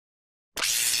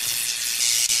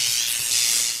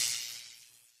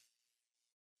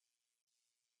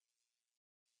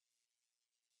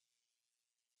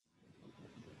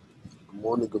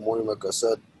Good morning. Like I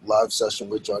said, live session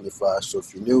with Johnny Flash. So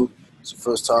if you're new, it's your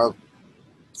first time,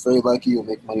 very likely you'll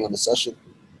make money on the session,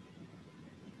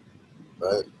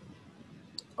 right?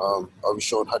 I'll be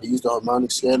showing how to use the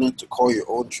harmonic scanner to call your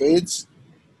own trades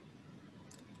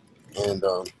and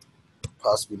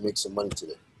possibly make some money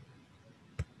today.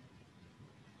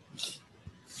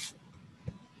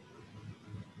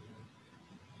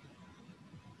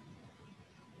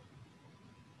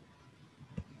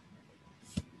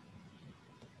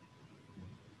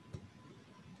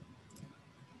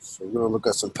 So we're gonna look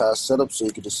at some past setups so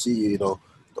you can just see, the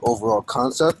overall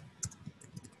concept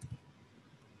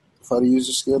of how to use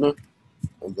the scanner,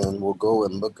 and then we'll go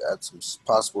and look at some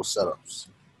possible setups.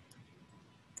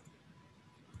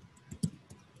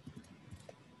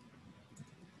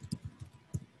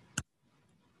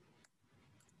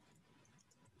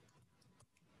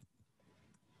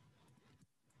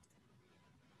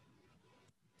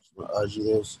 So IG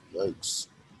this, yikes.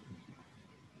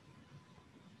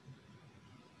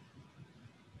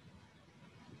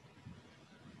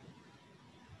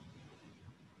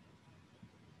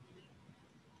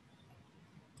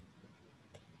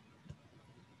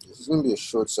 This is gonna be a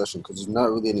short session because there's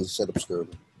not really any setups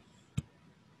currently.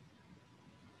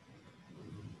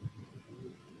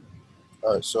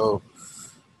 All right, so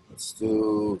let's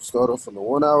start off on the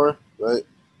 1 hour, right?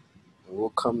 And we'll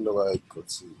come to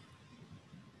let's see.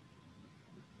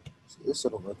 This I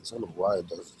don't like this. I don't know why it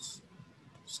does this.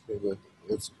 It's weird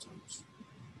sometimes.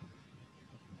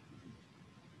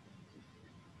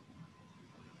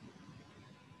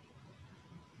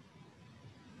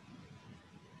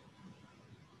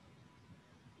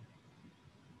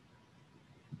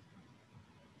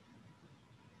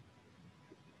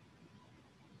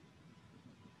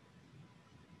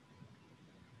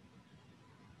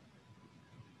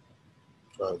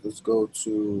 All right, let's go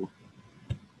to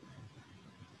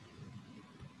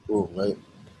boom, right?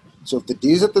 So if the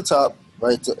D is at the top,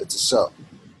 right, it's a sell.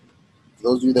 For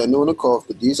those of you that know on the call, if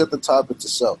the D is at the top, it's a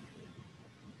sell.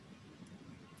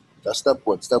 That's step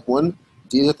one. Step one,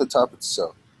 D is at the top, it's a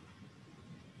sell.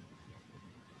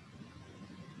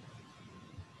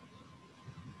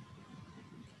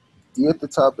 D at the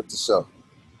top, it's a sell.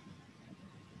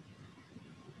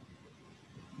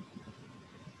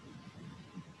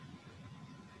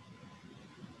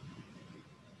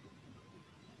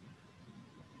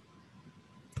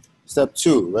 Step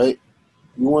two, right?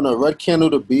 You want a red candle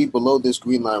to be below this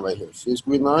green line right here. See this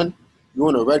green line? You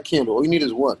want a red candle. All you need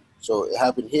is one. So it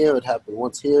happened here. It happened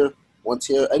once here, once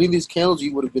here. Any of these candles,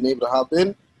 you would have been able to hop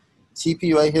in.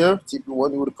 TP right here,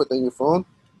 TP1, you would have put that in your phone.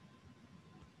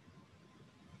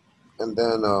 And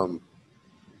then you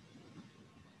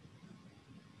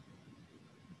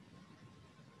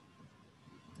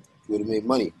would have made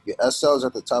money. Your SL is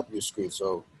at the top of your screen.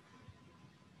 So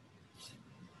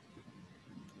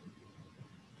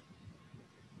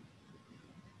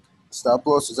stop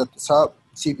loss is at the top,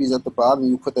 TP is at the bottom.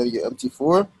 You put that in your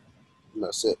MT4, and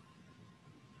that's it.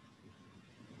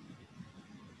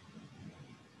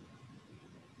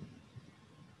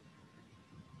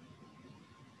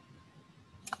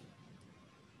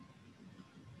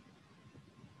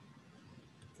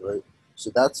 Right?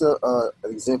 So that's an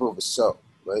example of a sell,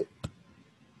 right?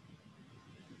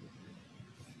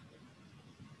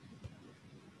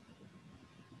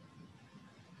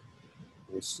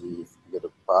 Let me see if you get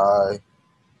a buy.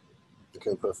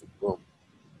 Okay, perfect. Boom.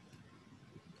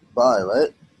 Buy,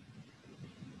 right?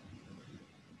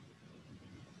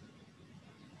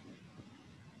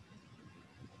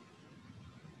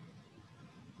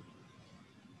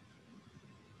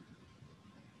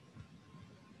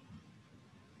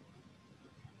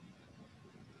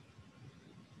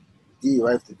 D,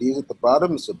 right? If the D is at the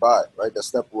bottom, it's a buy, right? That's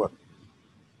step one.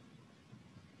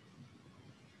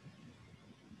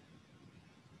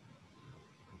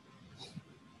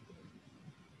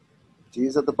 D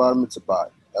is at the bottom, it's a buy.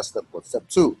 That's step one. Step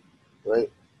two,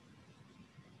 right?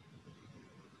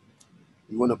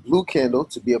 You want a blue candle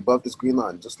to be above this green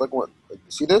line, just like one. Like,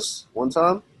 you see this? One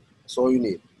time, that's all you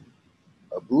need.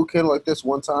 A blue candle like this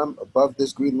one time above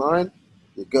this green line,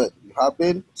 you're good. You hop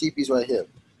in, TP's right here.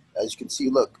 As you can see,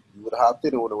 look, you would have hopped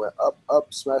in and would have went up,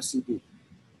 up, smash TP.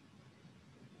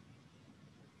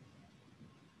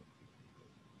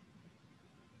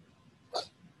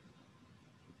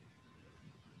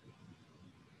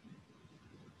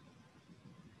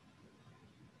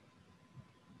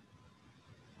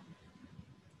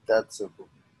 That simple.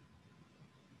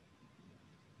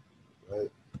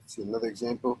 Right? See another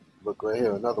example? Look right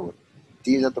here, another one.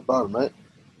 D is at the bottom, right?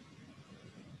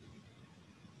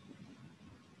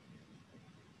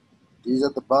 These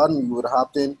at the bottom, you would have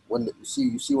hopped in when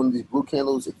you see one of these blue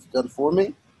candles. It's done forming.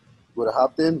 You would have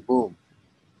hopped in. Boom.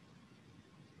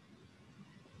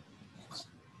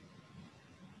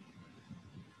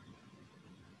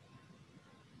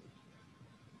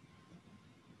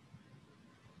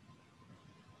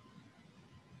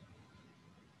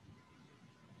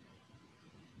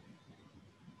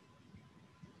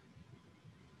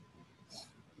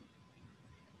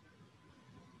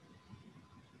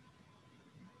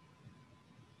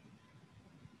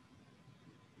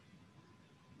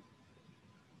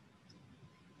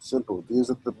 Simple. These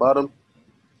at the bottom.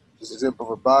 Just example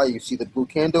of a buy. You see the blue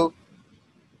candle.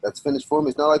 That's finished forming.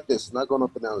 It's not like this. It's not going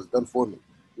up and down. It's done forming.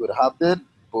 You would have hopped in.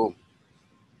 Boom.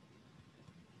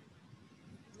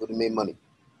 You would have made money.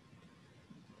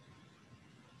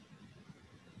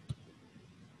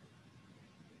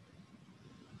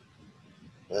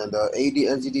 And AD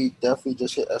NZD definitely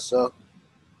just hit SL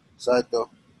side though.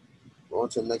 Go on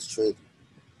to the next trade.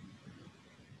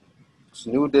 It's a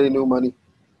new day, new money.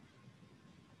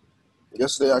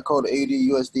 Yesterday I called AD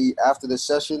USD after the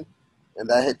session, and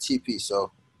that hit TP. So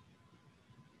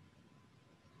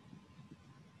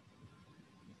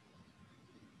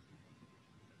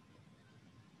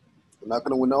I'm not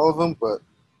gonna win all of them, but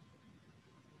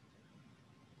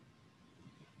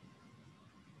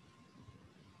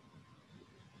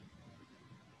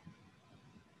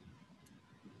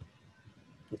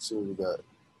let's see what we got.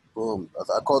 Boom.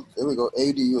 I called. There we go.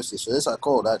 AD USD. So this I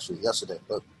called actually yesterday.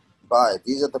 Look, buy.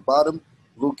 These at the bottom.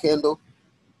 Blue candle.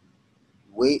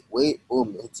 Wait.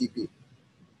 Boom. Hit TP.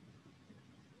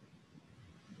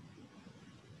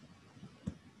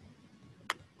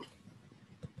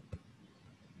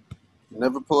 You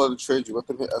never pull out a trade. You let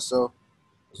them hit SL.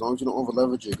 As long as you don't over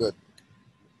leverage, you're good.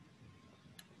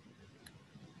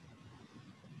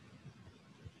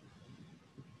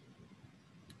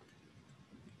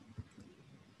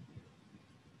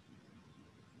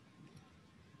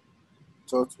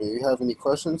 Talk to me. If you have any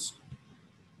questions?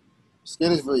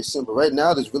 Skin is very simple. Right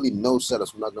now, there's really no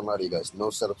setups. I'm not gonna lie to you guys. No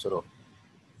setups at all.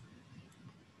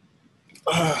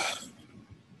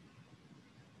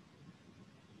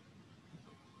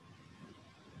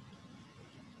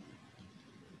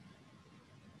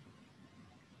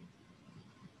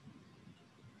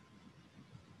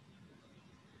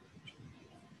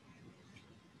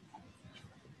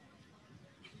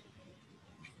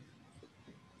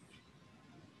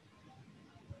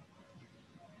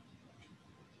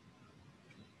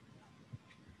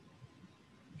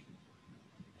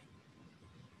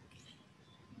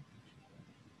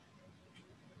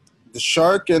 The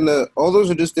shark and all those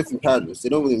are just different patterns. They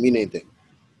don't really mean anything.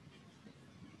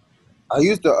 I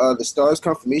use the stars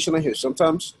confirmation on here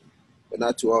sometimes, but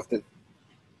not too often.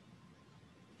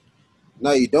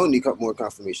 No, you don't need more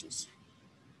confirmations.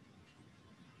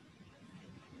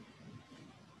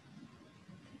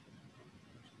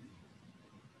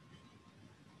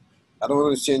 I don't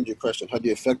understand your question. How do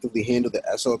you effectively handle the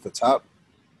SL at the top?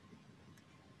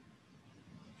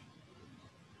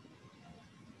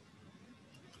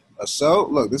 A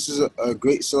sell? Look, this is a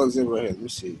great sell example right here. Let me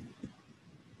see.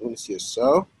 Let me see a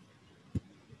sell.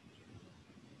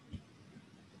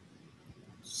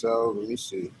 So let me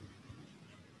see.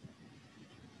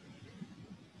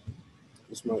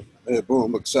 This might. Hey,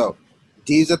 boom! Look, sell.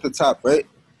 D's at the top, right?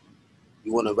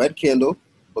 You want a red candle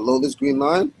below this green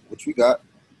line, which we got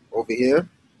over here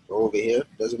or over here.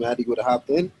 Doesn't matter. You would have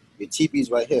hopped in. Your TP's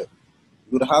right here.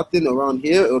 You would have hopped in around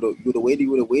here, or you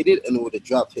would have waited, and it would have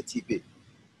dropped hit TP.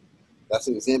 That's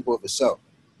an example of a sell.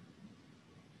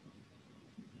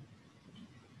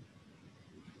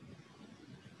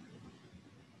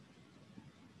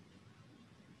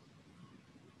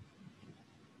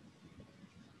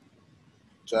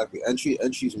 Exactly.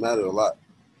 Entries matter a lot.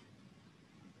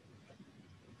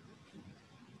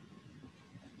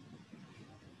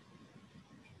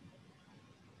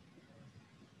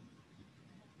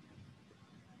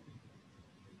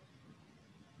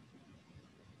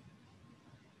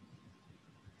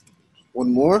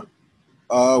 One more.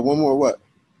 One more what?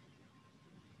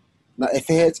 Now, if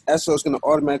it hits SO, it's going to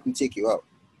automatically take you out.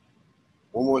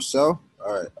 One more sell.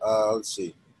 All right. Let's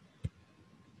see.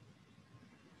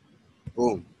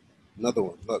 Boom. Another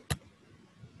one. Look.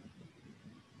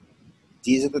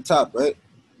 D's at the top, right?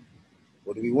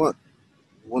 What do we want?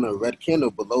 We want a red candle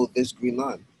below this green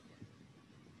line.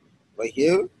 Right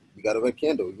here, we got a red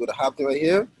candle. We would have hopped in right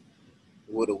here.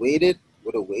 We would have waited.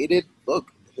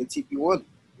 Look, hit TP1.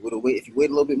 Would have waited. If you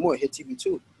wait a little bit more, hit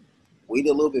TP2. Wait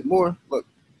a little bit more. Look,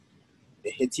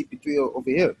 it hit TP3 over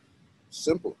here.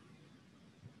 Simple.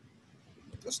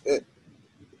 That's it.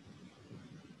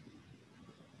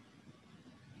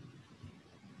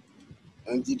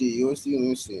 NZD, USD, let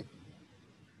me see.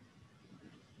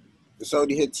 It's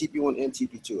already hit TP1 and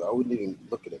TP2. I wouldn't even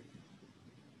look at it.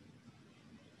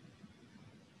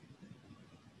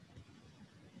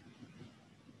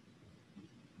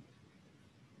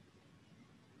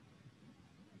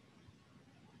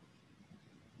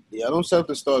 Yeah, I don't set up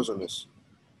the stars on this.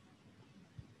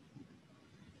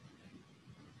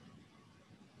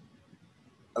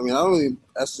 I mean, I don't really.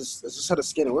 That's just how the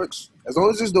scanner works. As long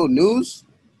as there's no news,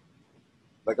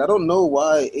 like I don't know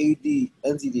why AUD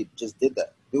NZD just did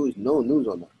that. There was no news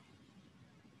on that.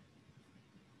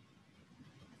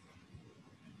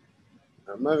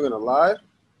 I'm not even gonna lie.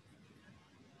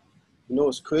 You know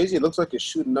what's crazy? It looks like it's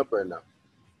shooting up right now.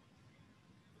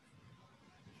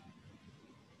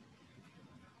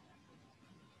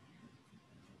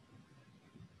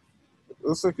 It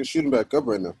looks like it's shooting back up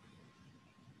right now.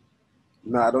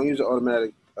 Nah, I don't use an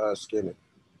automatic scanner.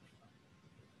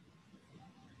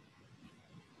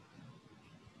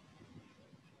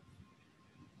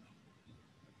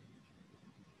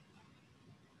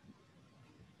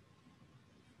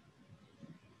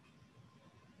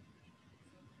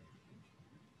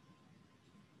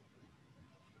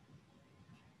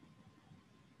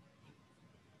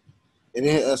 It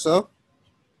didn't hit SL.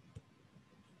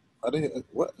 I didn't.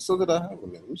 What SL did I have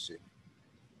on there? Let me see.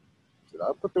 Did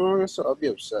I put the wrong SL? I'll be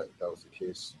upset if that was the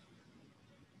case.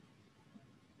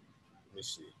 Let me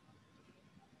see.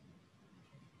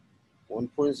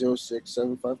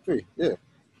 1.06753. Yeah.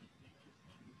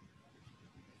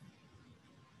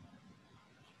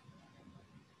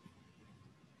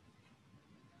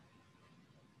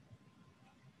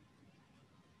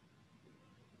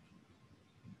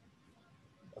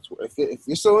 That's what, if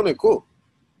you're still on it, cool.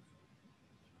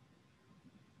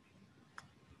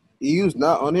 EU's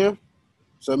not on here,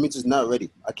 so it means it's not ready.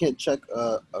 I can't check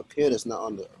a pair that's not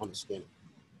on the scanner.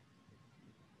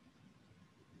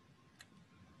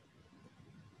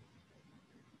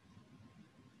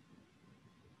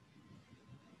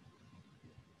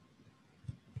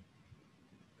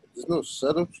 There's no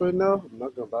setups right now. I'm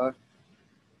not gonna lie.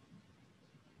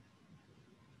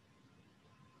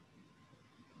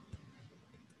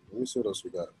 Let me see what else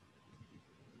we got.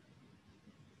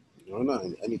 No, not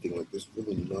anything like this.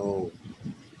 Really, no.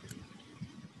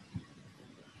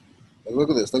 Like, look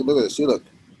at this. Look at this. See, look.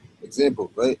 Example,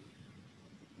 right?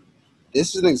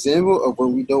 This is an example of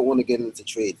when we don't want to get into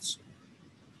trades.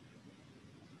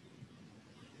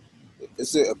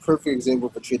 This is a perfect example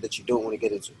of a trade that you don't want to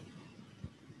get into.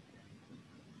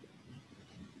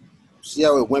 See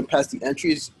how it went past the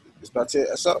entries? It's about to hit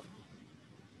us up.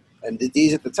 And the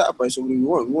D's at the top, right? So what do we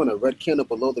want? We want a red candle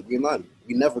below the green line.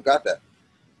 We never got that.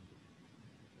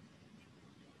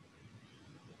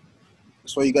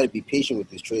 That's why you got to be patient with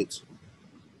these trades.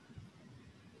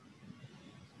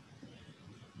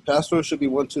 Password should be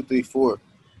 1234.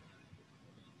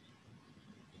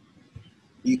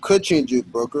 You could change your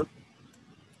broker,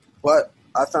 but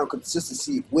I found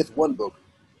consistency with one broker.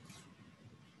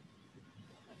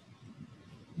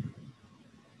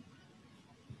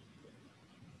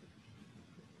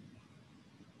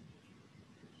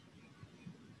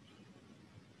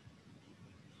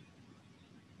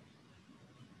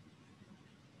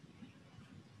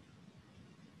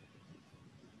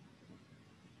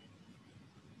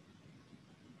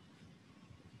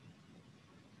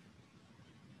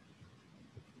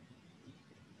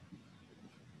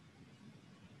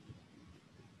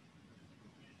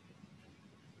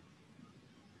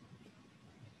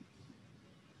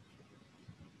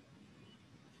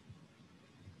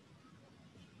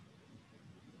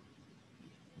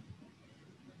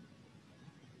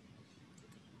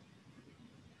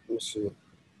 Let me see.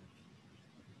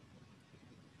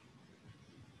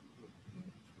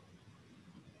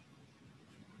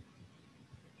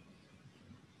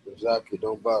 Exactly.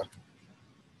 Don't buy.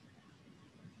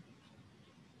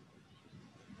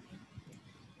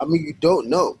 I mean, you don't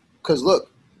know. Because look,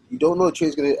 you don't know the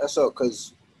trade's going to hit SL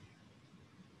because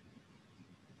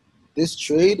this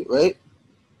trade, right?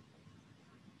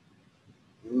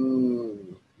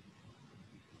 Mm.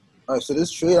 All right, so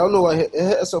this trade, I don't know why it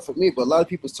hit SL for me, but a lot of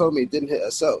people told me it didn't hit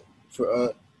SL for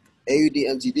AUD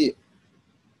MTD.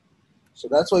 So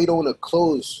that's why you don't want to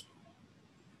close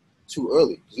too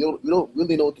early. You don't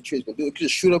really know what the trade's going to do. It could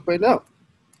just shoot up right now.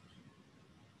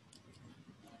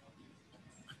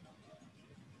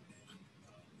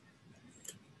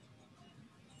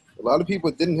 A lot of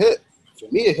people didn't hit. For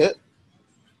me, it hit.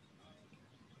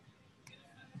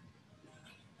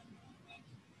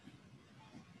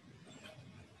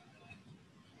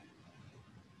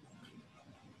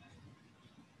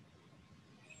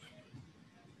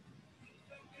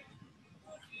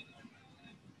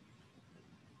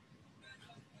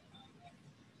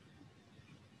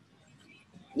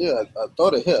 Yeah, I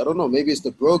thought it hit. I don't know. Maybe it's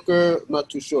the broker. I'm not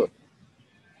too sure.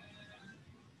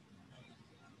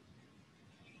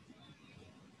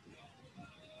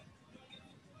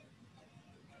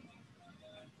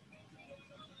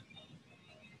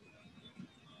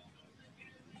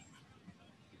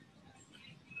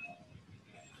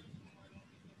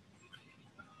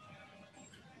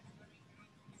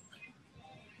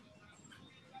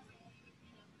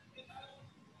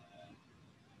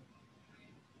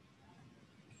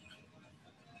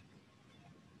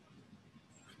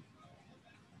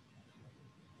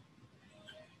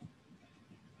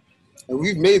 And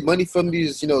we've made money from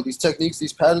these, these techniques,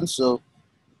 these patterns. So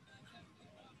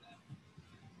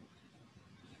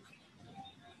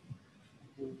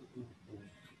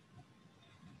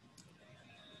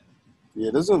yeah,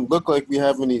 it doesn't look like we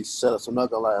have any setups. I'm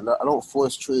not gonna lie. I don't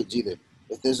force trades either.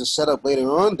 If there's a setup later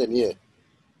on, then yeah,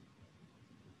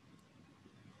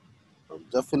 I'm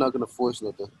definitely not gonna force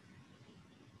nothing.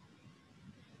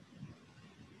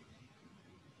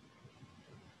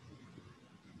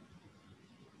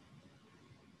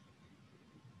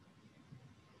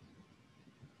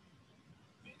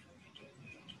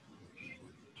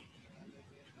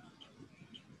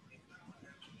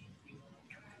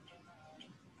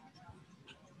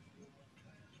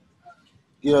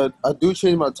 Yeah, I do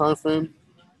change my time frame.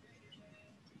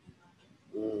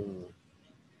 Mm,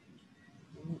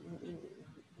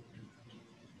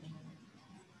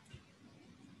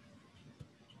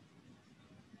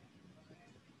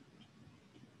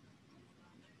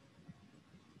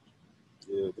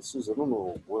 yeah, this is. I don't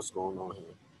know what's going on here.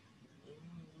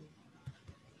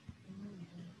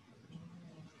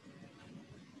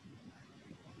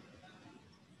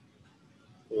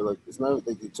 Yeah, like it's not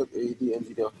like they took AD,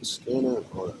 NVD off the scanner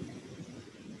or.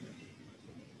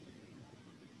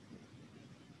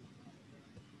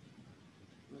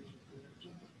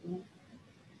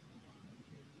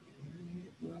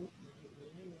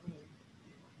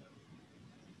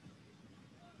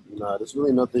 Nah, there's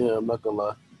really nothing here. I'm not gonna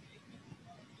lie.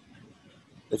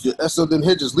 If your SL didn't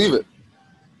hit, just leave it.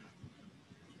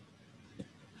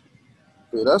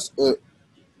 Okay, that's it.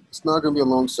 It's not gonna be a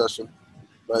long session.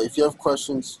 But if you have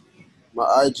questions,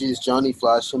 my IG is Johnny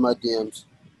Flash in my DMs.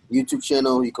 YouTube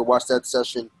channel, you can watch that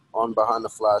session on Behind the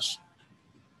Flash.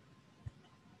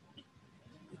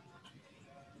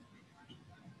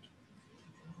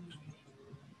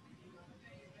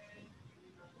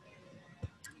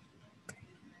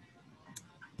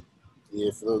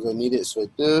 Yeah, for those that need it, it's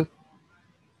right there.